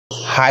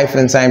Hi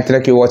friends, I am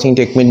Tilak. You're watching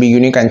TechMate Be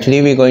Unique, and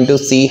today we're going to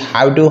see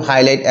how to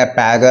highlight a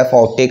paragraph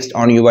or text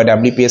on your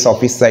WPS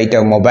Office site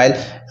or mobile.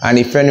 And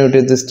if you're new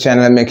to this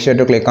channel, make sure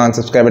to click on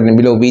subscribe button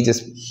below. We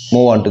just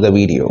move on to the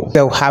video.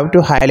 So how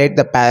to highlight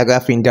the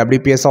paragraph in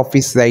WPS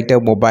Office site or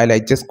mobile, I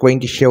just going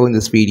to show in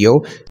this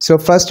video. So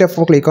first of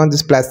all, click on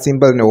this plus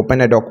symbol and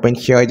open a document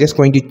here. I'm just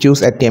going to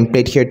choose a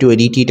template here to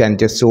edit it and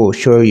just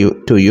show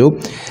you to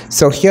you.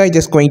 So here I'm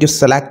just going to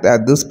select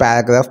this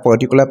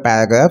particular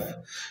paragraph.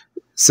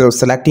 So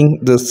selecting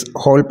this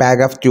whole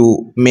paragraph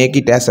to make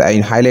it as a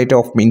highlight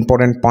of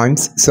important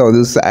points. So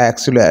this is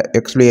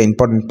actually an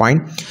important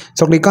point.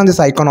 So click on this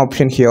icon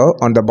option here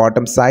on the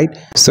bottom side.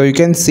 So you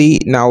can see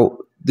now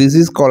this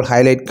is called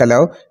highlight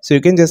color. So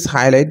you can just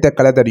highlight the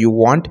color that you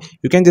want.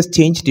 You can just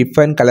change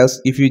different colors.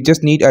 If you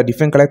just need a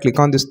different color, click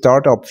on this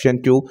dot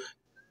option to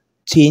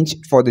change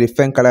for the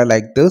different color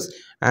like this,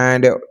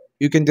 and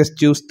you can just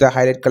choose the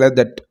highlight color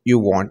that you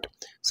want.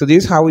 So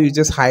this is how you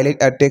just highlight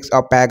a text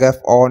or paragraph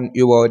on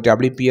your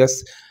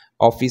WPS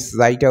Office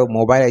site or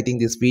mobile. I think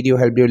this video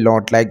helped you a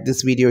lot. Like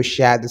this video,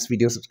 share this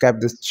video, subscribe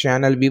this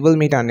channel. We will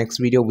meet our next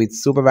video with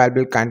super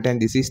valuable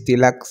content. This is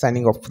Tilak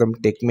signing off from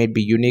TechMate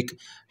Be Unique.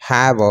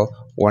 Have a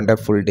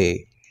wonderful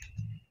day.